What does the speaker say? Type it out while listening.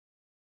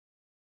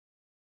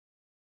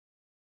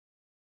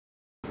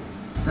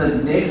The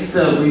next,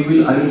 I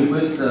will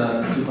request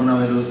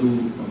Supana to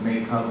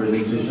make her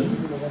presentation.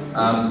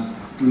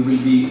 We will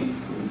be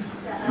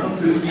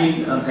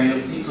 15 kind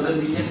of thing so that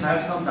we can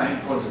have some time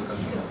for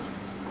discussion.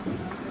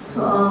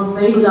 So,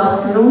 very good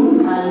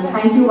afternoon, and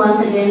thank you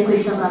once again,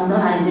 Krishna Kanda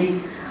and the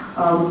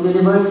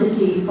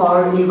University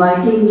for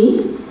inviting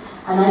me.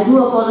 And I do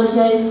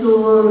apologize to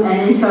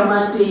NN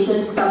Sharma,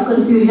 created some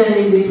confusion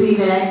in between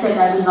where I said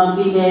I will not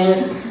be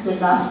there.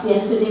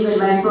 Yesterday when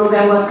my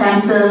program got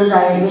cancelled,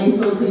 I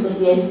again told him that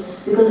yes,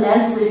 because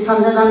as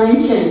Chandana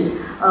mentioned,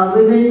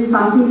 women,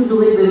 something to do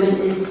with women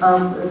is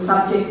a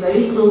subject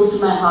very close to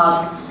my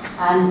heart.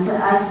 And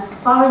as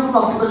far as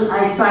possible,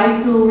 I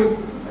try to,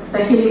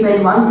 especially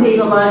when one phase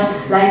of our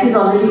life is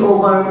already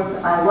over,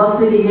 I work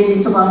with Indian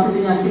Institute of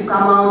Entrepreneurship,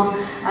 come out,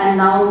 and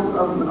now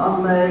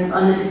on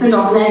a different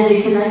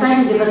organization, I try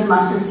to give as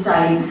much as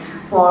time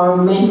for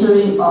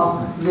mentoring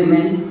of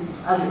women.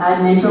 I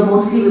mentor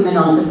mostly women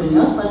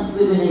entrepreneurs, but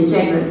women in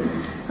general.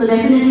 So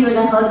definitely when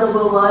I heard the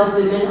word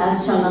women,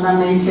 as Chandana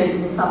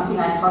mentioned, is something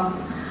I thought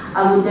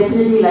I would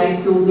definitely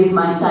like to give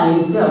my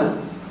time here.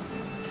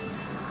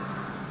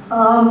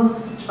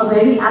 A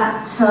very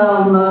apt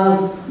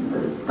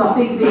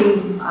topic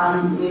being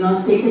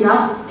taken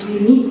up. We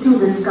need to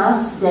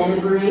discuss,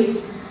 deliberate,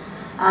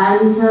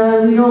 and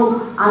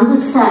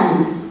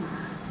understand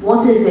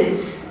what is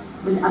it.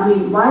 I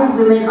mean, why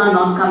women are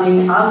not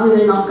coming? Are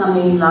women not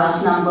coming in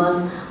large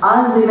numbers?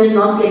 Are women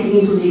not getting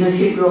into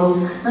leadership roles?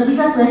 Now, these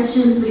are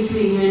questions which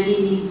we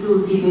really need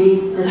to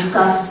debate,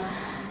 discuss,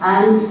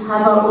 and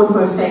have our own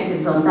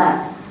perspectives on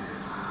that.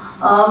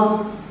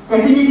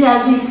 Definitely,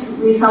 I'll be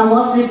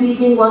somewhat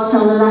repeating what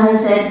Chandana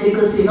has said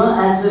because,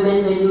 as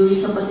women, when you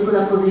reach a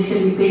particular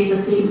position, we face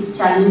the same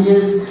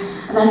challenges.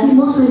 And I think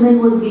most women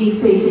would be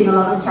facing a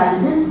lot of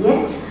challenges,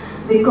 yet,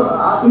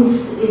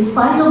 because, in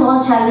spite of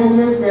all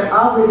challenges, there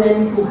are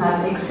women who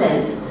have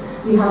excelled.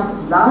 We have a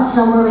large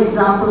number of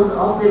examples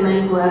of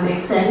women who have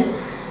excelled.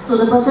 So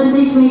the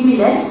percentage may be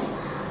less,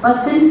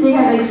 but since they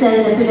have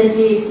excelled,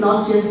 definitely it's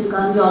not just, you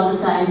can't be all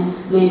the time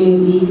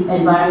blaming the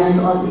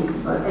environment or the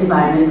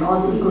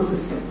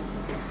ecosystem.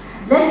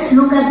 Let's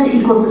look at the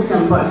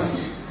ecosystem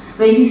first.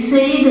 When we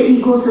say the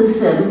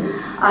ecosystem,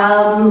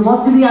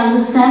 what do we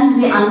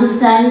understand? We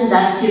understand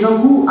that,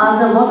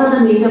 what are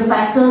the major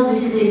factors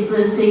which is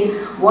influencing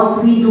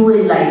what we do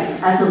in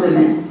life as a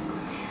woman.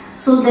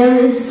 So there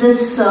is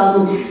this,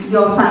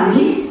 your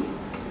family,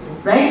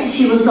 right?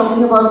 She was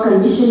talking about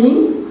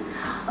conditioning.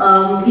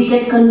 We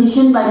get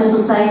conditioned by the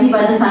society,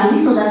 by the family,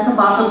 so that's a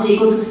part of the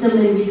ecosystem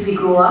in which we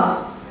grow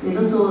up.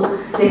 So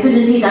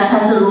definitely that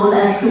has a role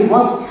as to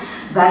what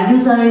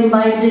values are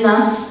imbibed in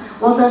us,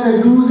 what are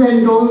the do's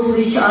and don'ts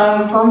which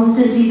are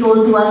constantly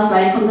told to us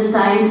right from the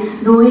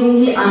time,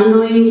 knowingly,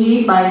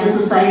 unknowingly by the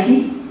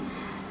society.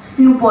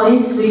 Few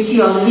points which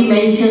you already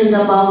mentioned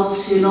about,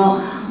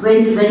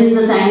 when is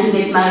the time to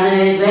get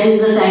married, when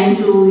is the time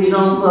to,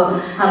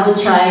 have a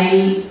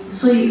child.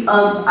 So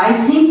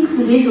I think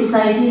today's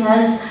society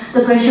has,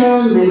 the pressure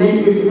on women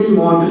is even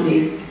more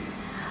today.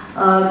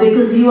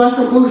 Because you are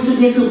supposed to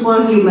be a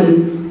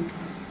superhuman,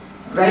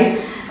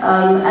 right?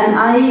 And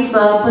I,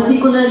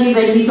 particularly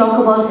when we talk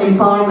about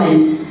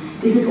empowerment,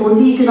 is it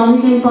only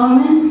economic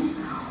empowerment?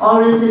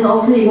 Or is it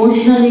also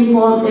emotional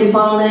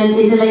empowerment,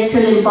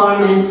 intellectual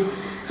empowerment?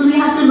 So we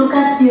have to look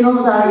at,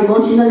 our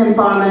emotional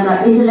empowerment,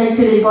 our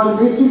intellectual empowerment,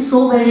 which is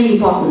so very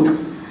important.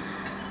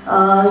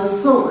 Let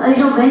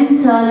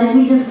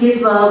me just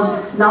give,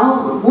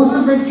 now most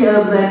of the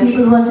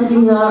people who are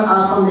sitting here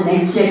are from the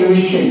next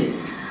generation.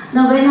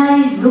 Now when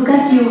I look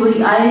at you,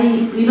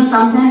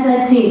 sometimes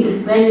I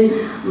think when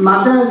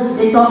mothers,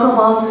 they talk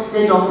about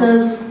their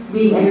daughters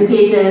being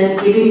educated,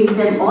 giving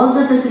them all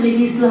the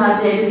facilities to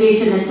have their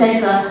education,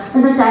 etc.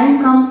 When the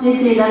time comes, they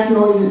say that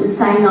no, it's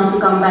time now to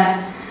come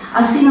back.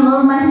 I've seen a lot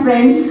of my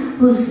friends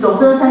whose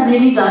daughters have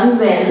really done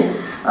well,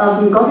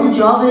 got a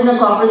job in the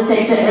corporate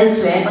sector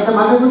elsewhere, but the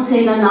mother would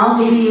say that now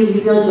maybe you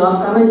leave your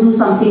job, come and do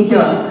something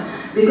here,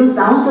 because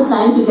now is the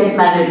time to get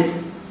married.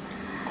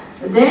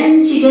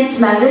 Then she gets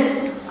married.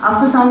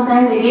 After some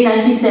time, again,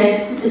 as she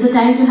said, it's a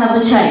time to have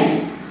a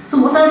child. So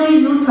what are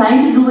we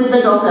trying to do with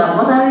the daughter?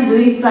 What are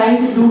we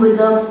trying to do with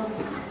the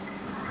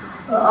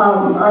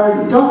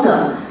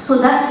daughter? So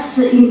that's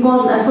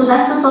important. So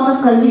that's a sort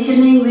of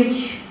conditioning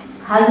which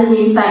has an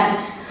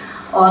impact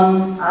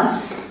on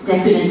us,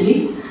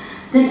 definitely.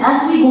 Then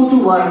as we go to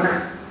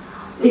work,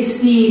 it's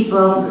the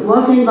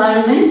work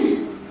environment.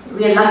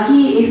 We are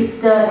lucky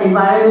if the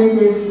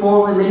environment is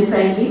more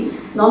women-friendly.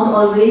 Not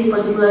always,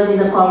 particularly in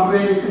the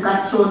corporate, it's a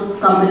cutthroat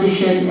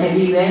competition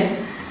everywhere.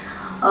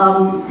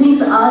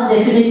 Things are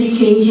definitely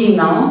changing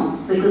now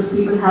because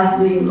people have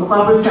been,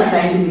 corporates are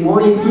trying to be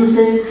more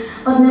inclusive,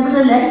 but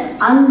nevertheless,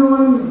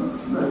 unknown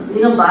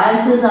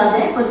biases are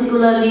there,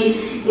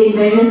 particularly in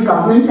various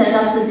government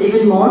setups, it's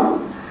even more.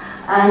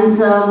 And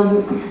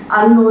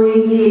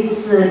unknowingly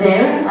it's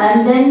there.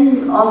 And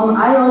then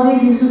I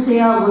always used to say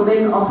a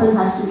woman often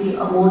has to be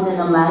more than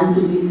a man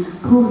to be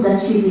proved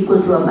that she's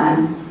equal to a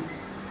man.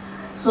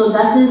 So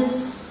that is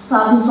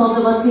some sort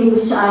of a thing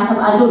which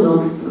I don't know,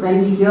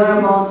 when we hear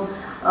about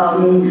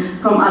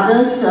from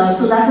others.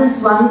 So that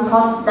is one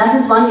thought,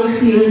 that is one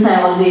experience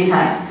I always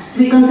have. To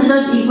be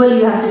considered equal,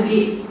 you have to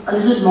be a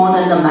little more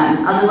than the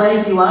man.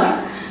 Otherwise, you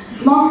are.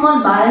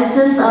 Small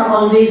biases are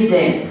always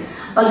there.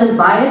 But the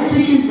bias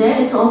which is there,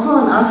 it's also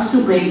on us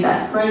to break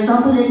that. For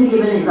example, let me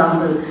give an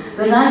example.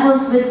 When I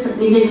was with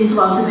Indian Institute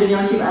of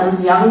Entrepreneurship, I was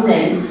young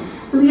then.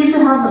 So we used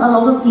to have a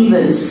lot of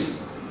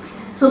events.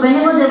 So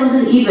whenever there was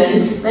an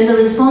event, when the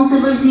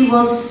responsibility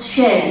was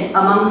shared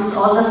amongst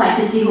all the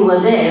faculty who were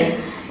there,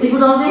 it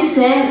would always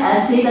say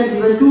that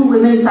we were 2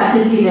 women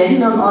faculty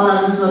then, and all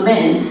others were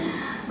men.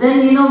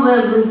 Then,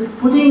 we're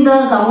putting the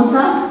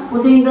gamusa,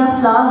 putting the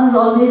flowers is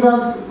always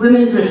a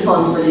women's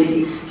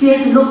responsibility. She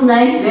has to look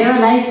nice, wear a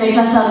nice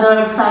meta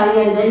chadar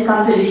sari, and then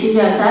come traditionally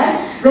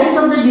attire. Rest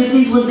of the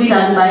duties would be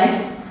done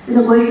by,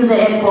 going to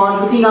the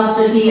airport, looking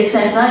after tea,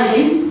 etc.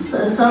 Again,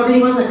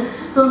 serving was.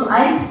 So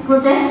I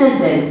protested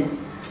then.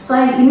 So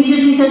I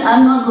immediately said,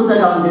 I'm not good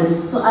at all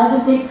this. So I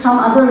will take some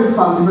other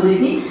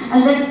responsibility,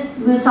 and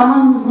then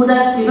someone who's good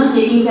at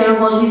taking care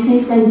of all these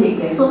things can take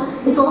care. So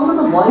it's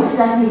also the voice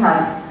that we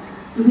have.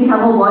 Do we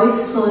have a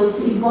voice? So it's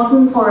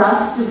important for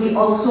us to be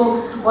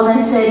also, what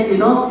I said,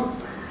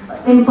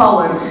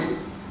 empowered.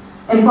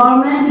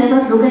 Empowerment, let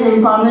us look at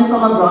empowerment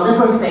from a broader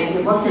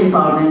perspective. What's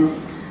empowerment?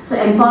 So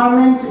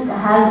empowerment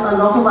has a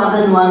lot of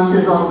other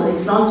nuances also.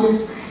 It's not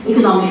just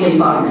economic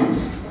empowerment.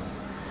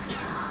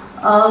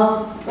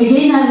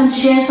 Again, I will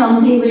share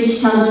something which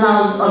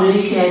Chandana has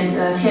already shared,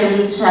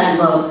 Sheryl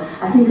Sandberg.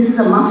 I think this is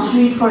a must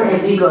read for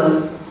every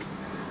girl.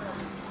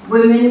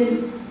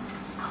 Women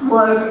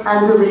work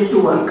and the will to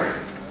work.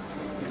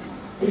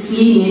 It's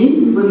lean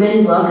in,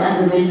 women work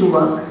and the will to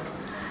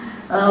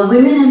work.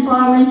 Women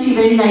empowerment, she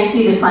very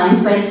nicely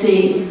defines by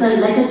saying it's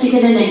like a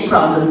chicken and egg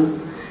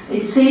problem.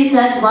 It says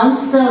that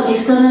once the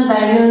external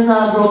barriers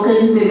are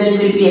broken, women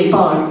will be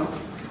empowered.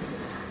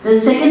 The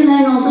second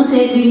line also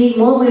said we need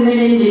more women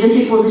in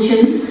leadership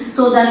positions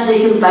so that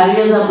the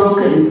barriers are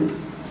broken.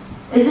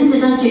 Isn't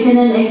it a chicken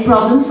and egg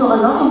problem? So a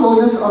lot of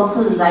onus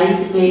also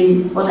lies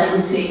in what I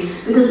would say,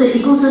 because the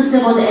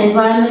ecosystem or the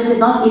environment will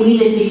not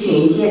immediately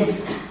change.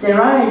 Yes,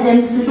 there are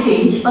attempts to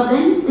change, but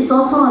then it's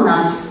also on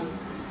us.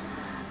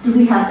 Do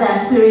we have the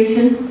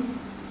aspiration?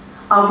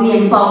 Are we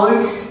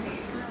empowered?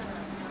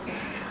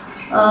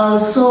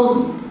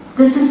 So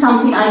this is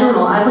something, I don't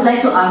know, I would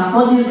like to ask,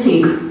 what do you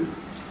think?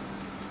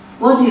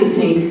 What do you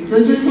think?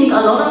 Don't you think a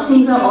lot of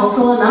things are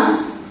also on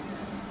us?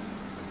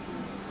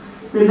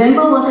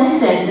 Remember what I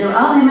said, there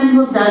are women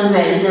who have done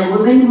well, there are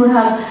women who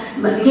have,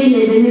 again,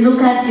 when you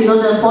look at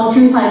the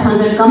Fortune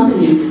 500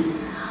 companies,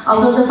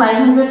 out of the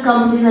 500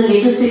 companies, the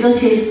latest figure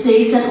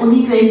says that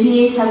only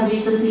 28 have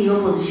reached the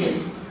CEO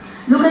position.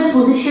 Look at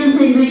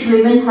positions in which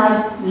women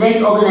have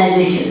led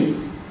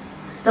organizations.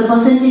 The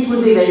percentage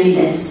would be very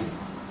less.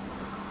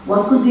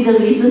 What could be the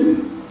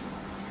reason?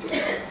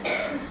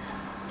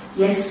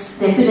 Yes,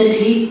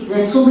 definitely,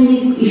 there are so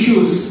many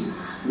issues.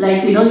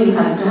 Like, you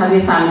have to have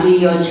your family,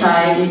 your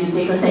child, you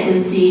take a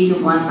second seat,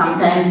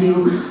 sometimes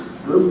you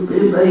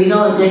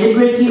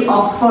deliberately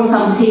opt for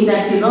something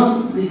that,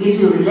 gives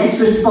you less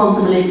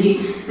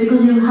responsibility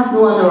because you have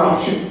no other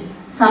option.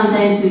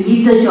 Sometimes you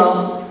leave the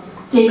job,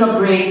 take a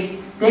break,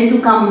 then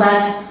to come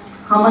back,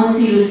 how much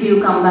seriously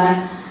you come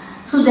back.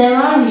 So there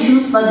are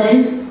issues, but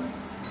then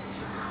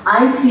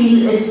I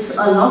feel it's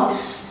a lot,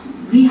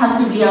 we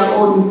have to be our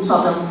own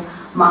sort of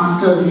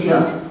masters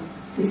here.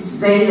 It's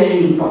very,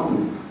 very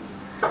important.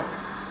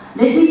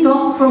 Let me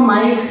talk from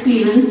my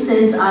experience,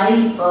 since I,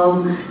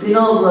 have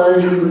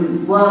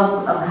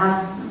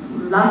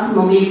last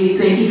maybe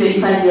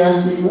 20-25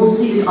 years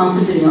mostly with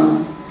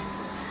entrepreneurs.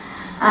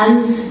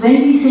 And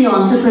when we say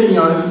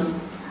entrepreneurs,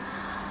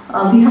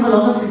 we have a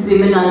lot of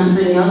women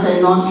entrepreneurs,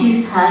 and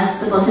Northeast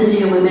has the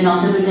percentage of women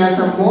entrepreneurs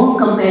are more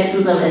compared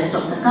to the rest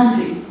of the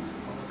country.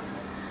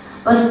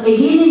 But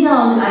again,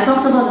 I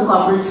talked about the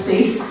corporate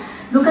space.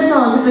 Look at the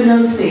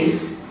entrepreneurial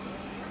space.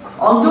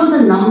 Although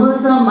the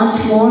numbers are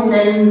much more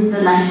than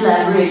the national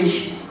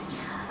average,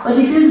 but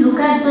if you look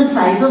at the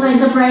size of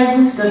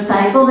enterprises, the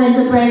type of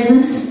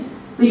enterprises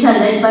which are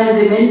led by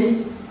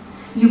women,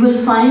 you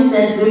will find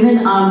that women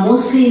are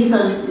mostly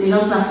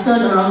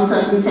clustered around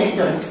certain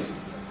sectors.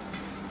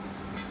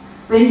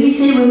 When we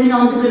say women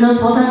entrepreneurs,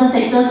 what are the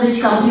sectors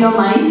which come to your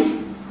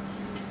mind?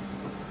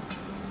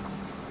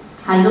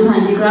 Handloom,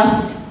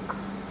 handicraft,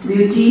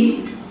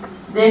 beauty,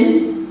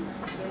 then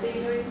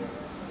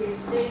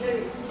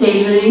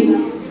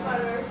tailoring,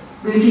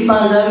 beauty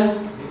parlor.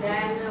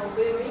 Then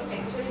women,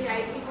 actually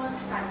I keep on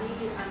studying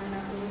in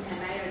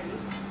NIRD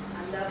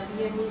and the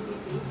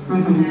PMECP,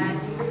 and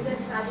in the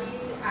study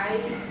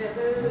I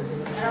travel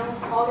around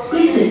all over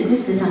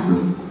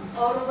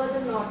all over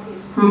the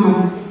Northeast,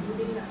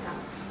 including Assam.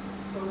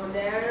 So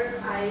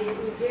there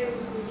we did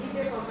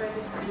a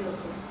comparative study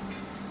also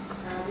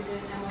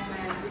between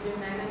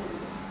men and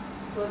women.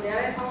 So there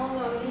I found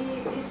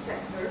only this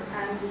sector,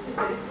 and this is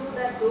very true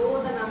that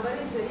though the number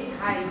is very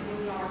high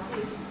in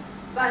Northeast,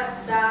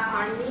 but the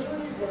earning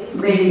is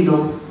very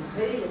low.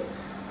 Very less.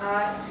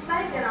 It's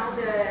like around,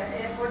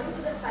 according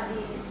to the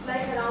study, it's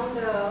like around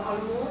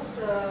almost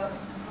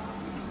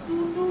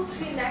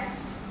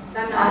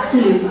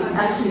Absolutely,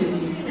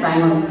 absolutely.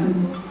 Bang on.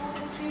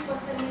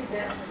 2-3% is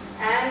there,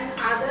 and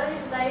other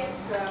is like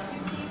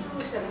 50 to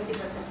 70%.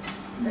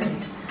 Right?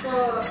 So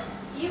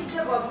if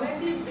the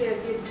government is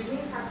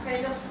giving such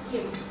kind of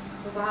scheme,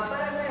 तो वहाँ पर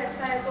अगर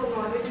ऐसा है तो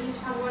normally if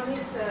someone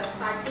is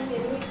starting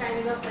any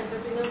kind of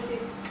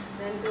entrepreneurship,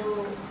 then to.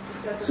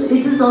 So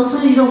it is also,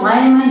 why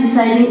am I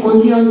deciding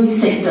only on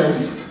these sectors?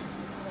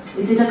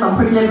 Is it a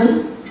comfort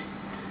level?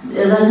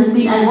 Does it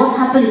mean, and what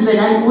happens when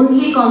I'm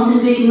only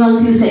concentrating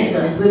on few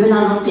sectors? Women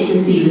are not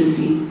taken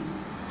seriously.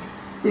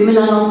 Women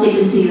are not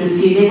taken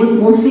seriously. They would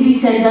mostly be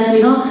said that,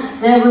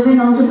 there are women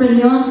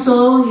entrepreneurs,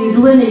 so you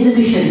do an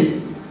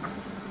exhibition.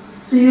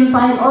 So you'll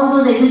find all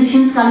those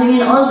exhibitions coming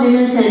in, all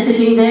women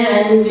sitting there,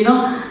 and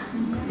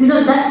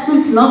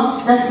that's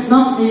not,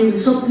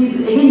 so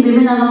again,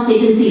 women are not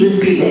taken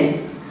seriously there.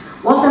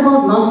 What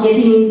about not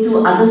getting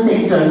into other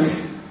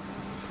sectors?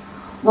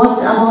 What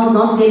about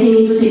not getting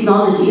into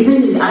technology?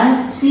 Even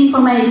I've seen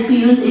from my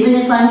experience, even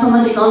if I'm from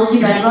a technology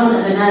background,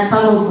 when I'm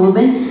from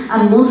women,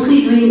 I'm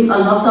mostly doing a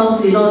lot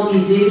of,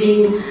 these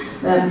weaving.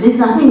 There's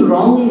nothing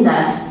wrong in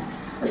that.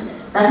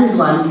 That is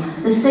one.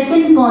 The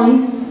second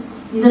point,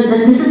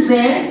 that this is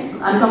where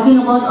I'm talking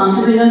about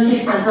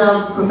entrepreneurship as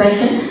a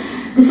profession.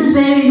 This is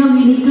where,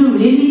 we need to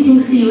really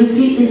think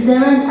seriously, is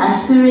there an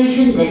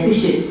aspiration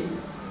deficit?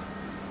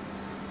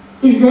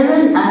 Is there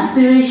an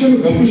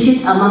aspiration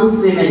deficit amongst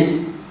women?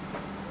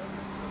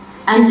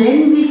 And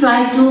then we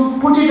try to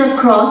put it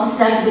across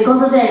that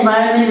because of the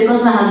environment,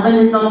 because my husband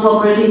is not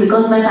cooperating,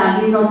 because my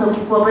family is not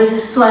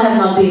cooperating, so I have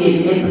not been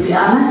able to.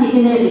 Am I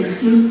taking an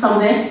excuse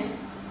somewhere?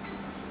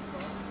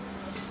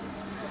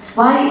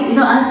 Why,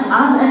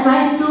 I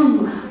try to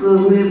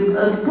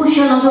push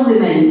a lot of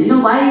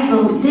women, why,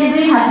 they're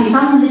very happy,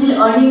 some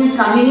little earning is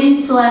coming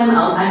in, so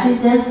I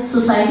can tell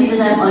society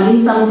that I'm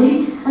earning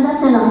something, and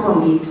that's enough for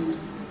me.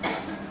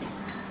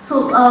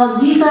 So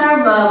these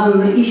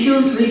are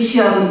issues which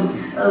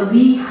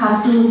we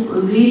have to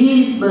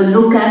really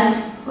look at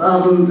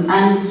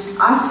and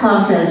ask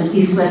ourselves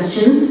these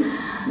questions.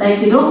 Like,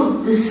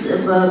 this,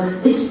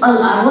 what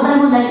I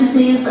would like to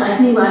say is, I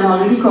think I'm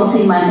already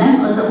crossing my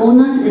time, but the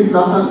onus is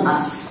not on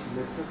us.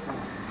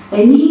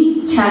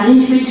 Any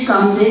challenge which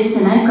comes in,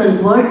 can I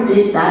convert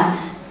that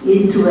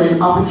into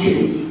an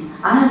opportunity?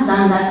 I have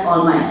done that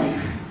all my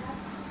life.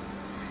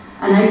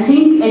 And I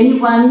think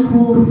anyone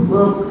who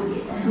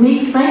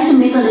tries to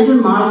make a little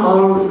mark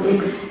or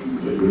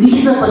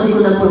reaches a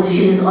particular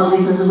position is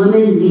always that the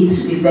women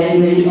needs to be very,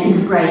 very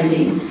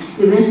enterprising,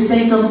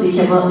 irrespective of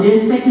whichever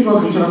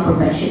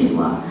profession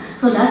you are.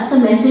 So that's the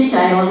message.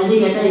 I already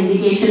get an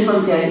indication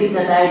from Jaideep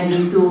that I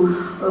need to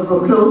go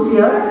close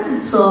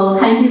here. So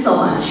thank you so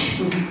much.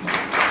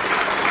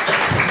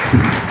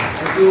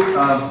 Thank you,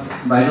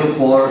 Baido,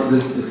 for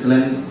this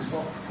excellent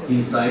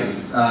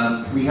insights.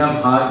 We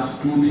have heard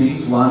two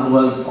things. One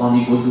was on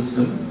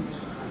ecosystem.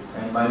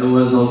 Baido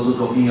was also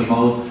talking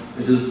about,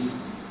 it is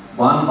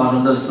one part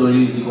of the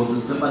story is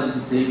ecosystem, but at the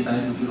same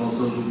time we should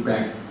also look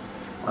back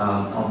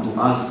onto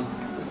us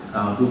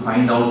to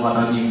find out what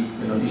are the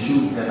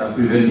issues that are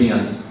preventing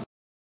us